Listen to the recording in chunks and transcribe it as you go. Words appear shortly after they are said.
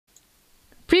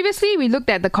Previously, we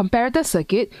looked at the comparator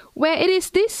circuit where it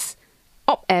is this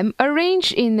op-amp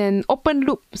arranged in an open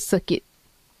loop circuit.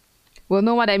 We'll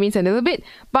know what that means in a little bit,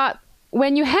 but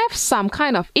when you have some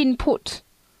kind of input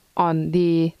on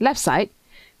the left side,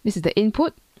 this is the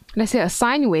input, let's say a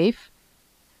sine wave,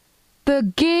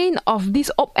 the gain of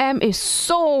this op-amp is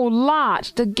so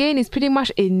large, the gain is pretty much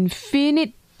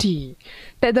infinity,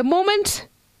 that the moment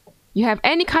you have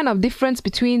any kind of difference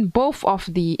between both of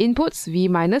the inputs, V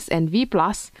minus and V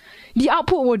plus, the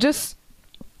output will just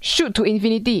shoot to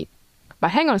infinity.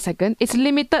 But hang on a second, it's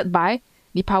limited by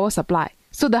the power supply.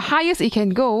 So the highest it can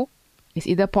go is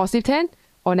either positive 10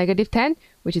 or negative 10,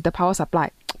 which is the power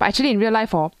supply. But actually in real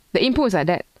life, the input is like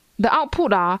that. The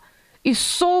output is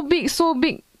so big,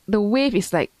 the wave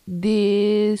is like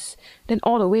this, then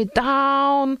all the way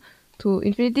down to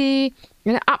infinity,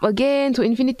 and then up again to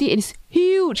infinity. It is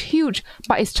huge,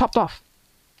 but it's chopped off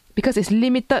because it's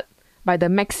limited by the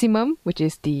maximum, which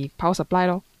is the power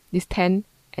supply, this 10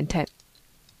 and 10.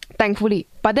 Thankfully.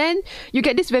 But then you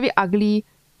get this very ugly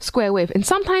square wave, and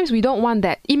sometimes we don't want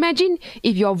that. Imagine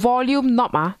if your volume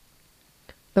knob,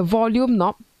 the volume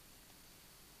knob,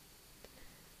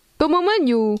 the moment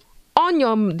you on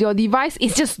your device,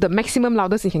 it's just the maximum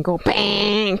loudest it can go,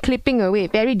 bang, clipping away,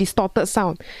 very distorted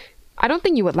sound. I don't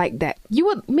think you would like that. You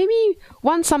would maybe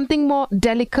want something more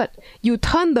delicate. You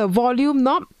turn the volume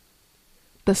knob,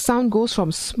 the sound goes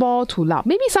from small to loud.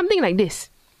 Maybe something like this,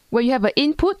 where you have an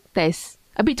input that is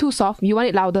a bit too soft, you want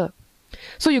it louder.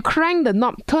 So you crank the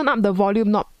knob, turn up the volume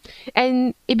knob,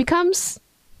 and it becomes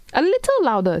a little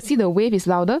louder. See, the wave is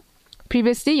louder.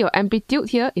 Previously, your amplitude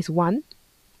here is 1.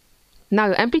 Now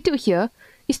your amplitude here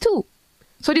is 2.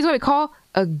 So this is what we call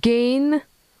a gain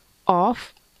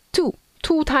of 2.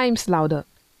 2 times louder.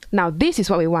 Now this is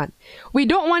what we want. We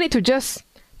don't want it to just,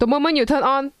 the moment you turn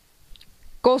on,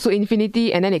 goes to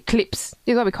infinity and then it clips.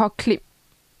 This is what we call clip.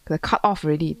 The cut off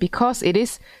already, because it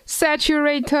is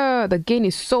saturated. The gain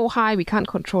is so high we can't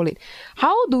control it.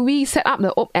 How do we set up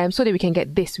the op-amp so that we can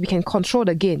get this? We can control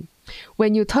the gain.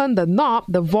 When you turn the knob,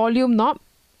 the volume knob,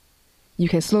 you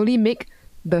can slowly make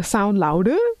the sound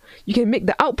louder. You can make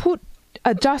the output,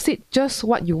 adjust it just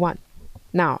what you want.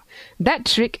 Now, that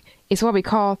trick is what we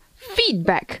call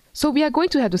feedback. So we are going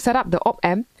to have to set up the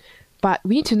op-amp, but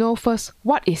we need to know first,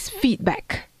 what is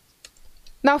feedback?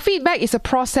 Now, feedback is a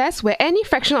process where any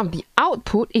fraction of the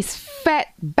output is fed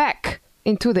back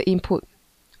into the input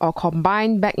or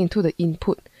combined back into the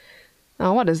input.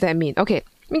 Now, what does that mean? Okay,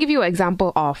 let me give you an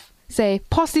example of, say,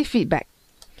 positive feedback.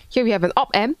 Here we have an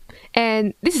op-amp,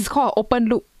 and this is called an open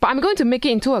loop, but I'm going to make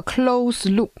it into a closed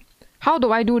loop. How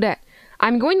do I do that?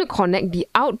 I'm going to connect the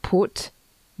output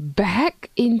back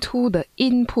into the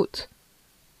input.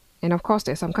 And of course,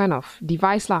 there's some kind of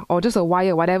device or just a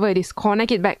wire, whatever it is,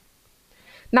 connect it back.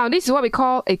 Now, this is what we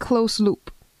call a closed loop.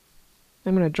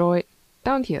 I'm going to draw it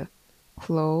down here.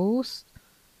 Closed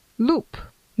loop.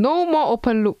 No more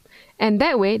open loop. And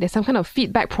that way, there's some kind of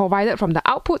feedback provided from the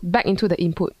output back into the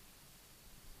input.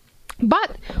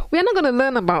 But we are not going to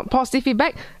learn about positive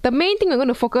feedback. The main thing we're going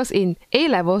to focus in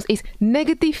A-levels is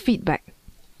negative feedback.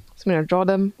 So I'm going to draw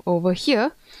them over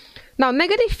here. Now,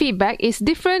 negative feedback is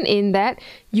different in that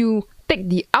you take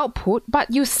the output,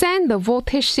 but you send the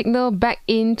voltage signal back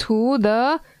into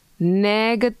the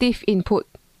negative input.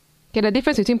 Okay, the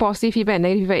difference between positive feedback and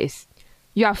negative feedback is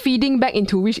you are feeding back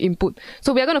into which input.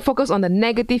 So we are going to focus on the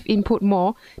negative input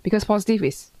more, because positive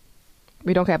is,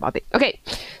 we don't care about it. Okay,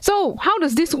 so how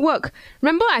does this work?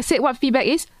 Remember I said what feedback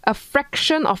is? A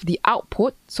fraction of the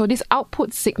output. So this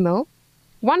output signal,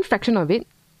 one fraction of it,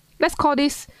 let's call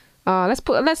this, let's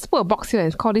put a box here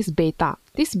and call this beta.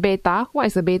 This beta, what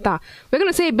is a beta? We're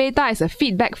going to say beta is a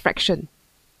feedback fraction.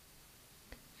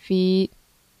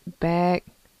 Feedback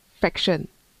fraction.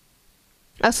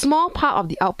 A small part of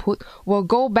the output will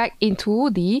go back into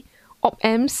the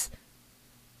op-amp's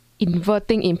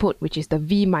inverting input, which is the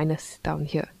V minus down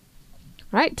here.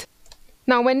 Right?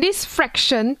 Now, when this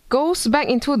fraction goes back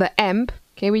into the amp,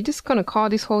 okay, we're just going to call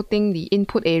this whole thing the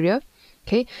input area.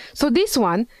 Okay, so this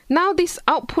one, now this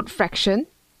output fraction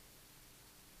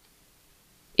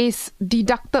is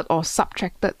deducted or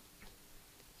subtracted.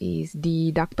 Is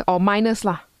deducted or minus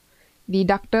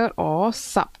deducted or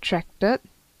subtracted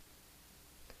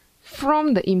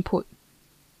from the input.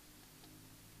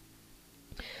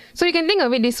 So you can think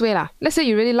of it this way . Let's say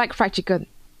you really like fried chicken.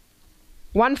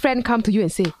 One friend come to you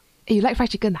and say, hey, you like fried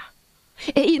chicken ?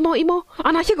 Hey, eat more, eat more.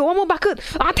 Now here got one more bucket.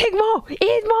 Take more,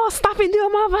 eat more, stuff into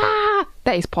your mouth.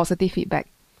 That is positive feedback.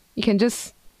 You can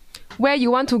just, where you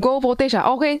want to go voltage,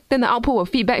 okay, then the output will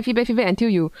feedback until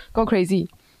you go crazy.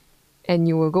 And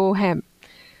you will go ham.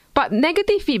 But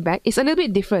negative feedback is a little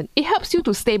bit different. It helps you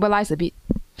to stabilize a bit.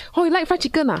 Oh, you like fried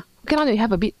chicken? Okay, now you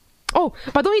have a bit. Oh,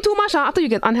 but don't eat too much after you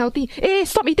get unhealthy. Hey,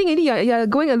 stop eating already. You're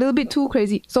going a little bit too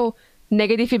crazy. So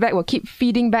negative feedback will keep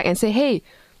feeding back and say, hey,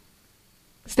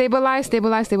 stabilize,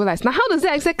 stabilize, stabilize. Now, how does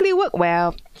that exactly work?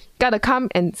 Well, gotta come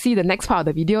and see the next part of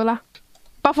the video lah.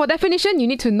 But for definition, you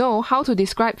need to know how to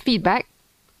describe feedback,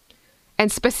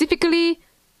 and specifically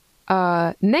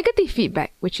negative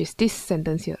feedback, which is this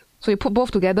sentence here. So you put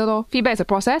both together though. Feedback is a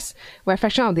process where a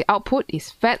fraction of the output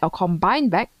is fed or combined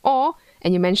back,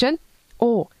 and you mention,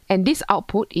 and this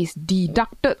output is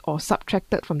deducted or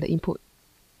subtracted from the input.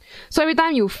 So every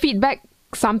time you feedback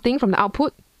something from the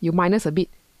output, you minus a bit,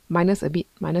 minus a bit,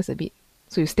 minus a bit.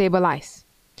 So you stabilize.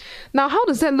 Now, how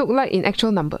does that look like in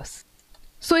actual numbers?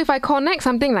 So if I connect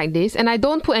something like this, and I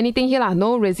don't put anything here,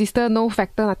 no resistor, no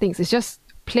factor, nothing. It's just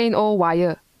plain old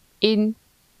wire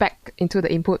back into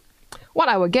the input. What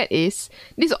I will get is,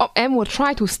 this op-amp will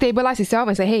try to stabilize itself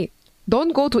and say, hey,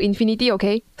 don't go to infinity,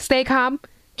 okay? Stay calm,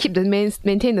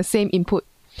 maintain the same input.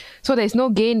 So there's no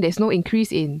gain, there's no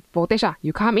increase in voltage.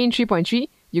 You come in 3.3,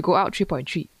 you go out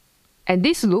 3.3. And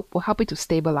this loop will help you to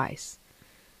stabilize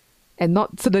and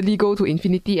not suddenly go to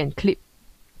infinity and clip.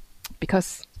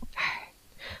 Because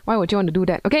why would you want to do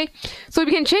that? Okay, so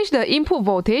we can change the input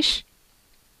voltage,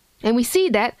 and we see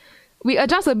that we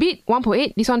adjust a bit,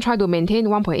 1.8, this one try to maintain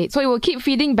 1.8. So it will keep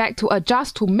feeding back to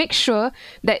adjust to make sure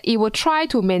that it will try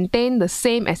to maintain the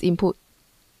same as input.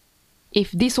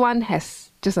 If this one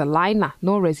has just a line,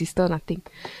 no resistor, nothing.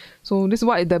 So this is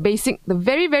what the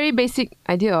very, very basic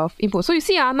idea of input. So you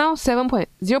see now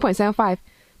 0.75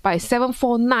 by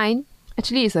 749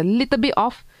 actually is a little bit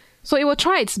off. So it will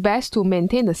try its best to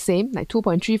maintain the same, like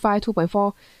 2.35,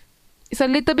 2.4. It's a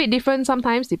little bit different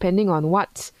sometimes depending on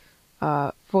what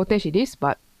voltage it is,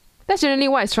 but that's generally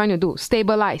what it's trying to do,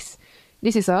 stabilize.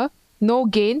 This is a no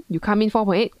gain, you come in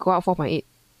 4.8, go out 4.8.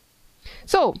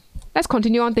 So let's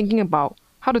continue on thinking about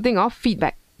how to think of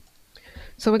feedback.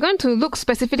 So we're going to look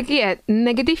specifically at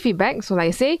negative feedback. So like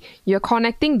I say, you're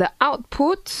connecting the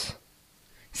output,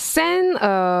 send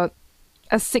a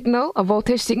signal, a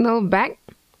voltage signal back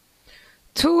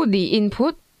to the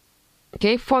input.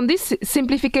 Okay, for this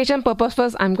simplification purpose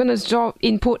first, I'm going to draw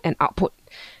input and output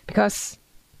because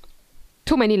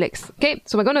too many legs. Okay,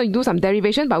 so we're going to do some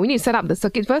derivation, but we need to set up the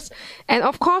circuit first. And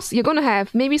of course, you're going to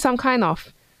have maybe some kind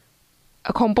of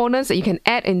components that you can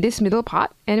add in this middle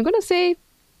part. And I'm going to say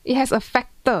it has a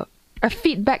factor, a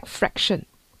feedback fraction.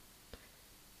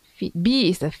 B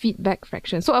is the feedback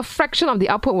fraction. So a fraction of the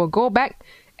output will go back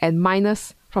and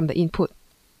minus from the input.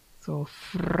 So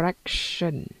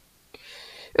fraction.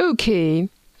 Okay.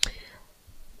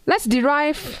 Let's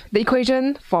derive the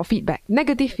equation for feedback,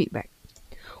 negative feedback.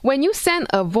 When you send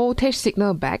a voltage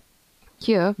signal back,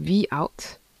 here, V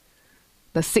out,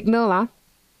 the signal,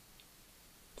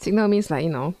 signal means like,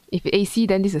 if AC,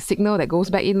 then this is a signal that goes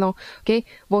back in, okay,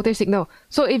 voltage signal.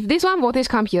 So if this one voltage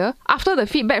come here, after the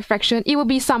feedback fraction, it will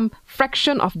be some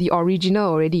fraction of the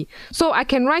original already. So I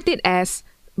can write it as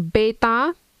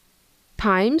beta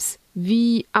times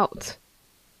V out.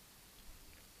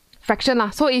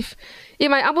 Fraction So if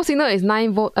my output signal is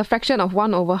 9 volt, a fraction of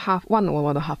 1 over half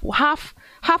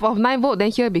of 9 volt, then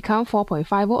here become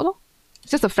 4.5 volt.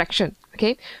 It's just a fraction,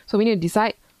 okay? So we need to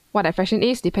decide what that fraction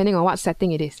is depending on what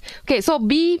setting it is. Okay, so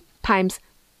B times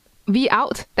V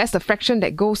out, that's the fraction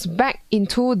that goes back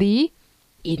into the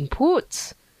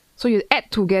input. So you add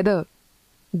together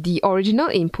the original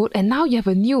input, and now you have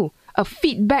a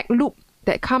feedback loop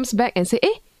that comes back and say,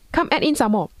 come add in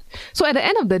some more. So at the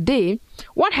end of the day,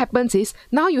 what happens is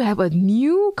now you have a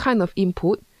new kind of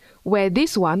input where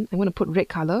this one, I'm going to put red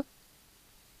color.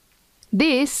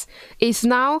 This is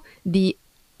now the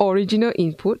original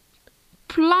input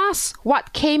plus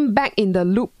what came back in the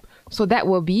loop. So that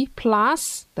will be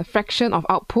plus the fraction of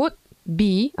output,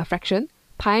 B, a fraction,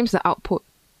 times the output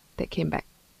that came back.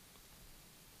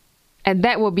 And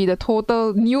that will be the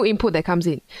total new input that comes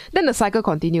in. Then the cycle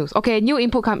continues. Okay, new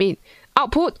input come in.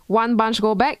 Output, one bunch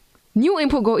go back. New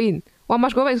input go in. One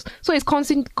bunch go back. So it's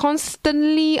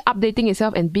constantly updating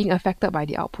itself and being affected by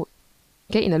the output.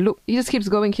 Okay, in a loop. It just keeps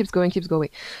going, keeps going, keeps going.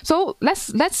 So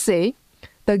let's say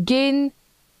the gain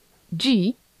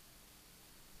G,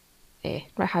 right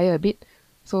higher a bit.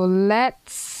 So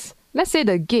let's say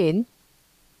the gain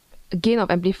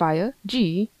of amplifier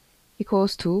G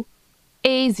equals to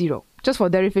A0, just for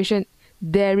derivation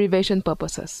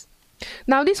purposes.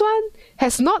 Now this one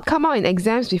has not come out in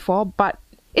exams before, but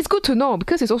it's good to know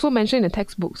because it's also mentioned in the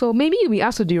textbook. So maybe you'll be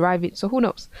asked to derive it. So who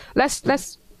knows?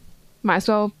 Let's might as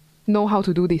well know how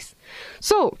to do this.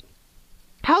 So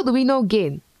how do we know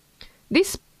gain?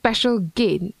 This special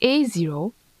gain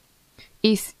A0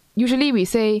 is usually we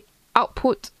say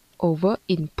output over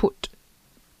input.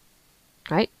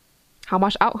 Right? How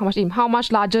much out, how much in, how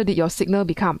much larger did your signal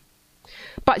become?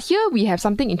 But here we have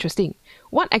something interesting.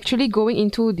 What actually going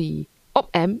into the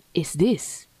op-amp is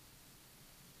this.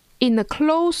 In a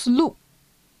closed loop,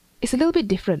 it's a little bit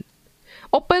different.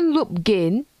 Open loop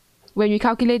gain, when we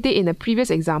calculate it in a previous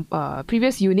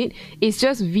previous unit, is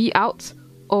just V out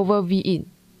over V in.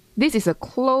 This is a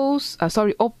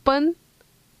open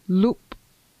loop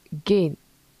gain.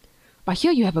 But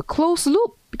here you have a closed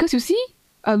loop because you see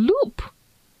a loop.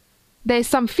 There is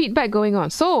some feedback going on.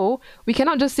 So we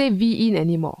cannot just say V in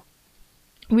anymore.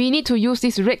 We need to use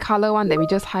this red color one that we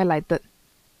just highlighted.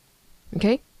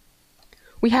 Okay?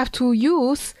 We have to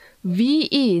use V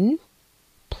in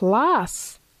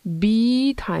plus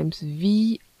B times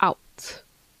V out.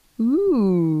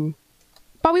 Ooh.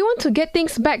 But we want to get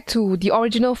things back to the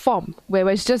original form where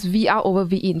it's just V out over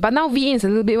V in. But now V in is a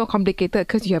little bit more complicated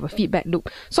because you have a feedback loop.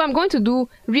 So I'm going to do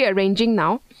rearranging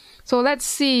now. So let's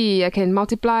see, I can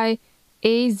multiply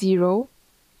A0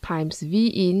 times V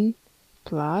in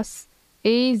plus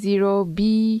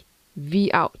A0B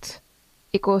V out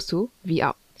equals to V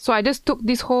out. So I just took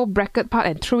this whole bracket part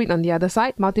and threw it on the other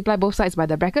side, multiply both sides by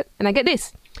the bracket, and I get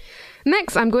this.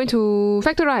 Next, I'm going to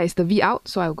factorize the V out.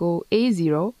 So I'll go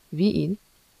A0 V in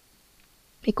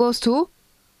equals to,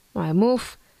 I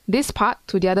move this part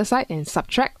to the other side and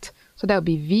subtract. So that will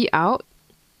be V out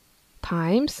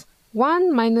times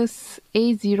 1 minus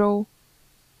A0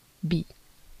 B.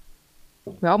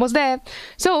 We're almost there.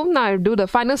 So now I do the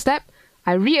final step.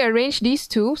 I rearrange these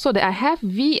two so that I have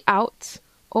V out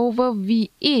over V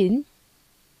in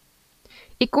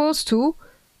equals to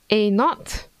A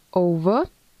naught over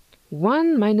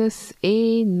 1 minus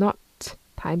A naught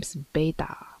times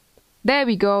beta. There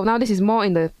we go. Now this is more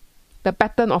in the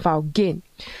pattern of our gain.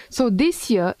 So this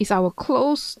here is our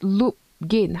closed loop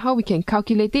gain. How we can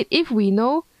calculate it if we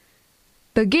know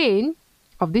the gain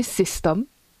of this system.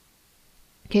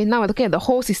 Okay, now we're looking at the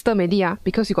whole system already,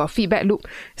 because you got a feedback loop.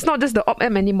 It's not just the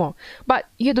op-amp anymore. But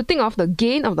you have to think of the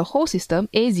gain of the whole system,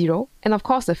 A0, and of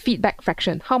course the feedback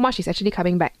fraction. How much is actually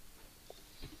coming back?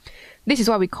 This is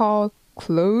what we call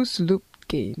closed loop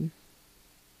gain.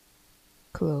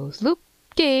 Closed loop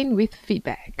gain with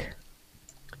feedback.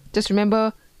 Just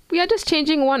remember, we are just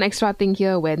changing one extra thing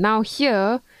here, where now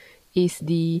here is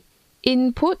the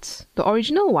input, the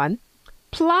original one,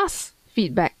 plus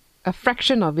feedback, a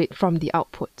fraction of it from the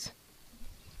output.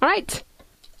 Alright?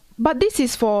 But this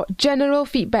is for general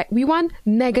feedback. We want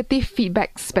negative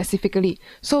feedback specifically.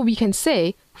 So we can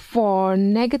say for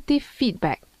negative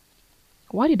feedback.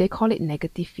 Why did they call it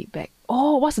negative feedback?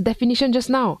 Oh, what's the definition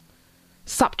just now?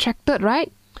 Subtracted,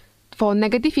 right? For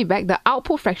negative feedback, the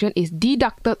output fraction is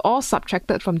deducted or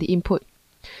subtracted from the input.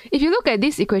 If you look at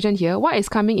this equation here, what is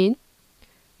coming in?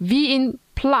 V in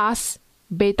plus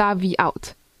beta V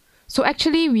out. So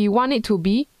actually, we want it to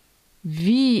be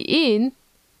V in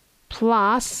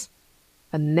plus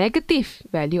a negative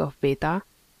value of beta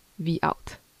V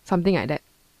out. Something like that.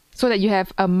 So that you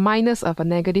have a minus of a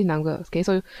negative number. Okay,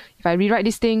 so if I rewrite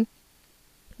this thing,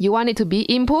 you want it to be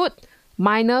input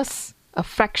minus a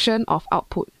fraction of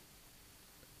output.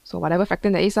 So whatever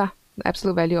fraction that is, the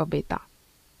absolute value of beta.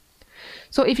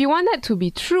 So if you want that to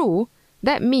be true,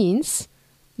 that means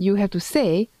you have to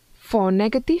say for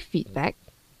negative feedback,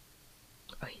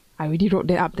 I already wrote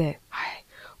that up there.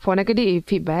 For negative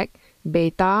feedback,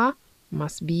 beta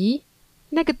must be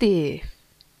negative.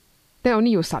 Then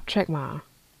only you subtract ma.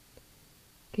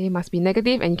 Okay, must be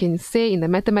negative, and you can say in the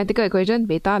mathematical equation,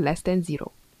 beta less than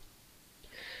 0.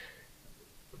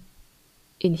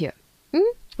 In here.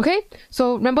 Okay,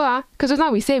 so remember, because just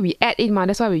now we say we add in,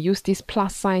 that's why we use this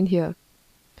plus sign here.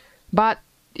 But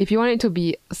if you want it to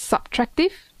be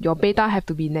subtractive, your beta have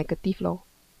to be negative lor.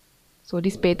 So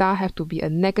this beta have to be a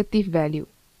negative value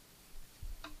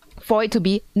for it to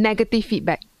be negative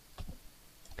feedback.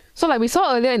 So like we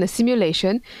saw earlier in the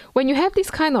simulation, when you have this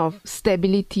kind of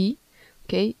stability,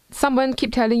 okay, someone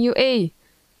keep telling you, hey,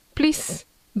 please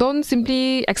don't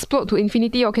simply explode to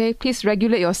infinity, okay? Please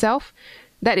regulate yourself.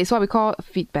 That is what we call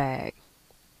feedback.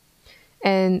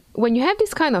 And when you have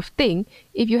this kind of thing,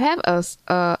 if you have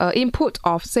a input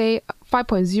of say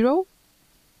 5.0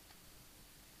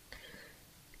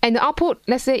 and the output,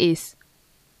 let's say, is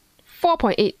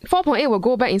 4.8. 4.8 will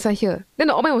go back inside here. Then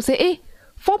the op-amp will say, hey,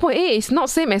 4.8 is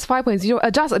not same as 5.0.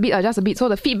 Adjust a bit. So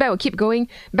the feedback will keep going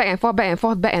back and forth, back and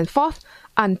forth, back and forth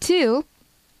until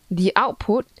the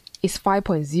output is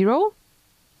 5.0.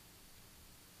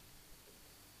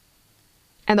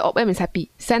 And the op-amp is happy.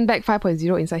 Send back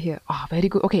 5.0 inside here. Ah, very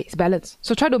good. Okay, it's balanced.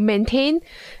 So try to maintain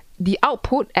the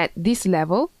output at this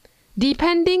level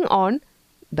depending on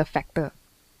the factor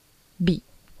B.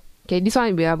 Okay, this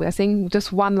one we are saying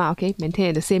just one lah, okay, maintain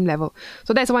at the same level.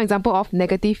 So that's one example of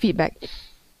negative feedback.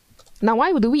 Now,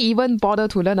 why do we even bother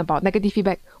to learn about negative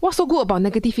feedback? What's so good about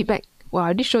negative feedback? Well,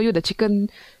 I did show you the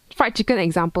fried chicken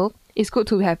example. It's good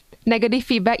to have negative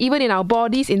feedback. Even in our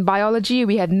bodies, in biology,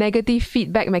 we have negative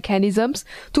feedback mechanisms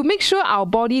to make sure our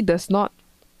body does not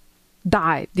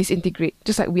die, disintegrate.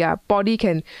 Just like our body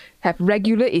can have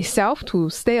regulate itself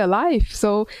to stay alive.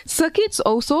 So circuits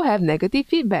also have negative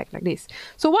feedback like this.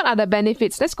 So what are the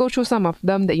benefits? Let's go through some of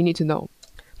them that you need to know.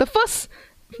 The first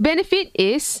benefit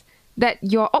is that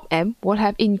your op-amp will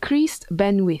have increased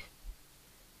bandwidth.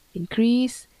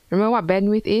 Remember what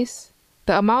bandwidth is?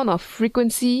 The amount of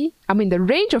frequency, the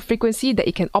range of frequency that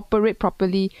it can operate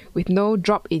properly with no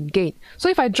drop in gain. So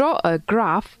if I draw a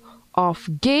graph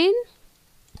of gain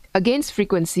against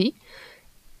frequency,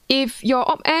 if your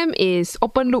op-amp is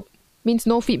open loop, means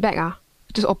no feedback,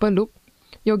 just open loop,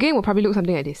 your gain will probably look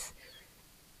something like this.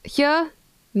 Here,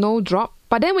 no drop.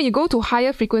 But then when you go to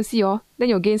higher frequency, then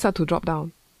your gain start to drop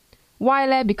down.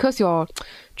 Why? Because your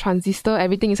transistor,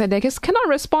 everything inside there just cannot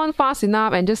respond fast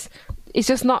enough and it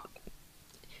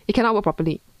cannot work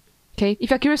properly. Okay,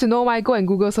 if you're curious to know why, go and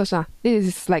Google search. This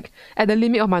is like at the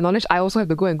limit of my knowledge. I also have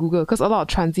to go and Google because a lot of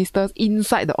transistors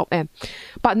inside the op-amp.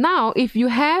 But now, if you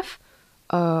have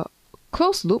a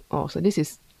closed loop, so this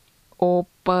is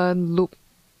open loop.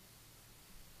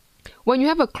 When you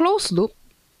have a closed loop,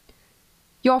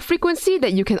 your frequency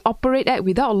that you can operate at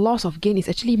without loss of gain is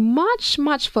actually much,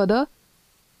 much further.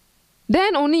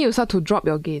 Then only you start to drop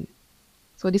your gain.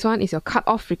 So this one is your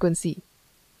cut-off frequency.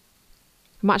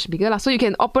 Much bigger. So you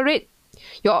can operate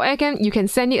your op-amp, you can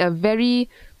send it a very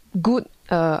good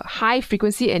high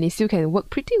frequency and it still can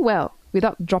work pretty well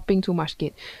without dropping too much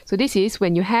gain. So this is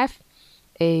when you have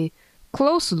a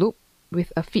closed loop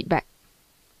with a feedback.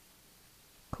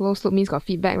 Closed loop means got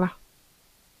feedback lah.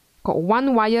 Got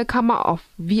one wire come out of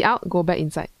V out, go back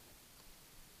inside.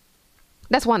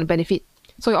 That's one benefit.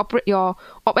 So your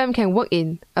op-amp can work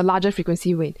in a larger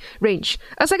frequency range.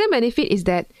 A second benefit is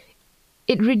that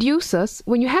it reduces,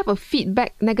 when you have a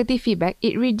negative feedback,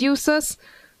 it reduces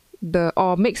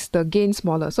or makes the gain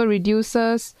smaller. So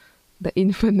reduces the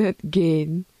infinite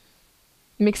gain,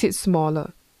 makes it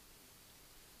smaller.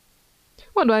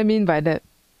 What do I mean by that?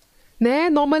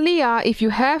 Normally, if you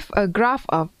have a graph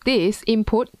of this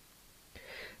input,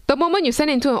 the moment you send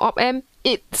it into an op-amp,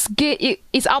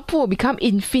 its output will become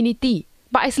infinity.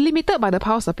 But it's limited by the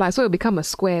power supply, so it will become a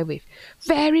square wave.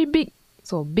 Very big.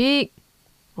 So big.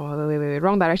 Oh, wait.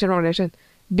 Wrong direction.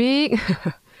 Big.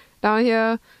 Down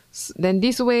here. Then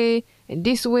this way. And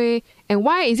this way. And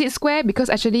why is it square? Because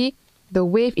actually, the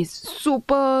wave is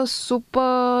super,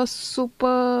 super,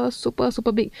 super, super,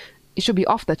 super big. It should be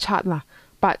off the chart lah.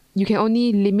 But you can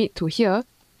only limit to here.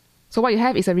 So what you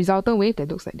have is a resultant wave that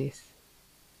looks like this.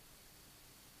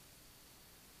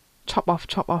 Chop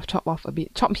off a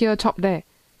bit. Chop here, chop there.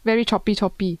 Very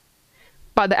choppy.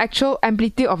 But the actual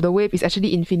amplitude of the wave is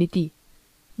actually infinity.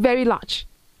 Very large.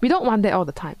 We don't want that all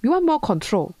the time. We want more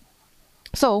control.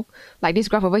 So, like this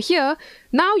graph over here,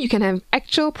 now you can have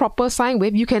actual proper sine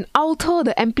wave. You can alter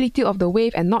the amplitude of the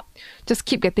wave and not just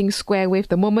keep getting square wave.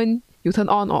 The moment you turn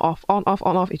on or off, on,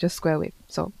 off, it's just square wave.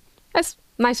 So, that's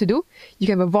nice to do. You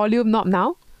can have a volume knob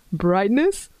now.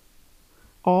 Brightness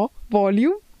or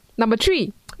volume. Number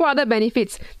 3. What other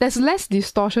benefits? There's less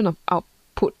distortion of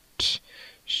output.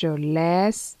 So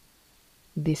less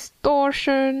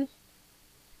distortion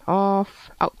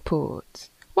of output.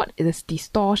 What does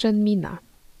distortion mean?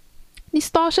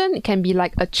 Distortion can be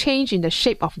like a change in the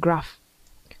shape of graph.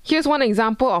 Here's one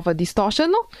example of a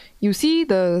distortion. You see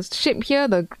the shape here,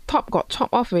 the top got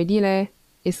chopped off already.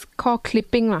 It's called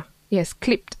clipping. Yes,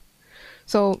 clipped.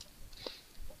 So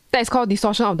that is called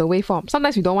distortion of the waveform.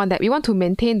 Sometimes we don't want that. We want to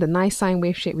maintain the nice sine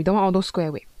wave shape. We don't want all those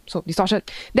square wave. So distortion.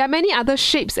 There are many other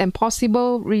shapes and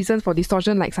possible reasons for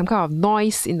distortion, like some kind of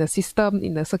noise in the system,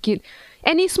 in the circuit.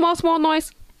 Any small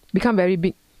noise become very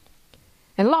big.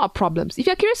 And a lot of problems. If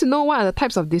you're curious to know what are the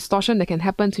types of distortion that can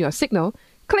happen to your signal,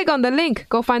 click on the link.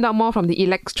 Go find out more from the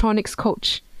electronics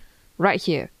coach right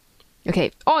here.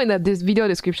 Okay, or in this video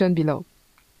description below.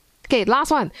 Okay,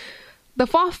 last one. The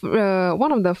fourth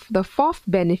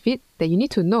benefit that you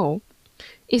need to know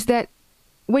is that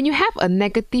when you have a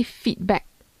negative feedback,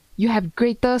 you have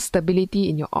greater stability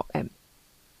in your op-amp.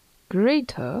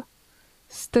 Greater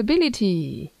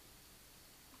stability.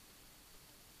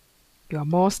 You are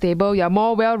more stable, you are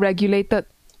more well regulated.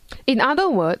 In other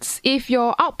words, if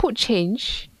your output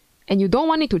change and you don't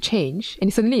want it to change,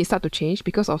 and suddenly it starts to change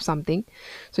because of something,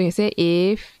 so you say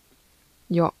if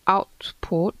your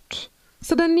output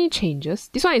suddenly changes.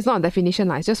 This one is not a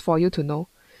definition, it's just for you to know.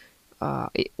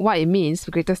 what it means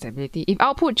for greater stability. If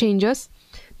output changes,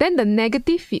 then the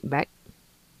negative feedback.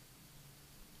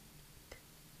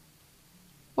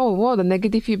 Oh, what will the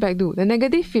negative feedback do? The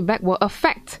negative feedback will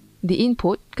affect the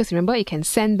input, because remember it can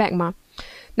send back ma.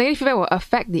 Negative feedback will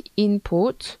affect the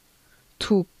input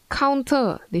to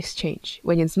counter this change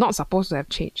when it's not supposed to have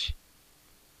changed.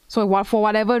 So for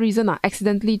whatever reason,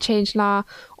 accidentally changed lah,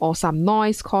 or some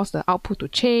noise caused the output to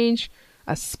change,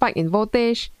 a spike in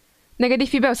voltage, negative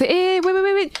feedback will say, hey,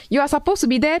 wait, you are supposed to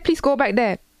be there, please go back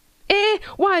there. Hey,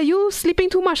 why are you sleeping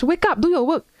too much? Wake up, do your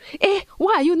work. Hey,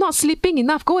 why are you not sleeping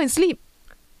enough? Go and sleep.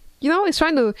 You know,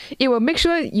 it will make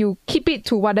sure you keep it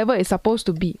to whatever it's supposed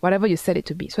to be, whatever you set it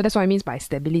to be. So that's what it means by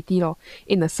stability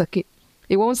in a circuit.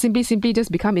 It won't simply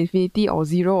just become infinity or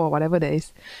zero or whatever that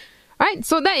is. Right?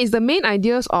 So that is the main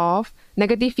ideas of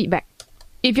negative feedback.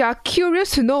 If you are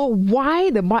curious to know why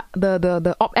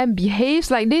the op-amp behaves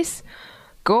like this,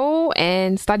 go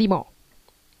and study more.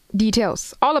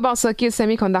 Details. All about circuits,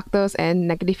 semiconductors, and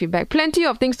negative feedback. Plenty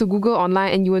of things to Google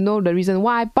online and you will know the reason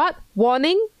why. But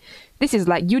warning, this is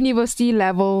like university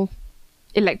level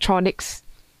electronics,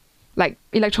 like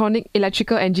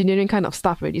electrical engineering kind of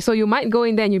stuff already. So you might go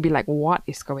in there and you'll be like, what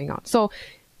is going on? So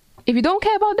if you don't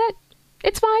care about that,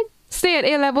 it's fine. Stay at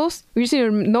A levels. We just need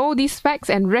to know these facts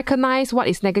and recognize what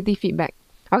is negative feedback.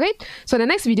 Okay, so the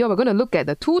next video, we're going to look at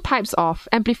the two types of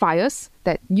amplifiers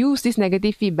that use this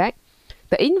negative feedback,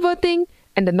 the inverting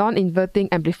and the non-inverting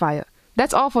amplifier.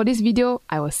 That's all for this video.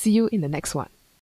 I will see you in the next one.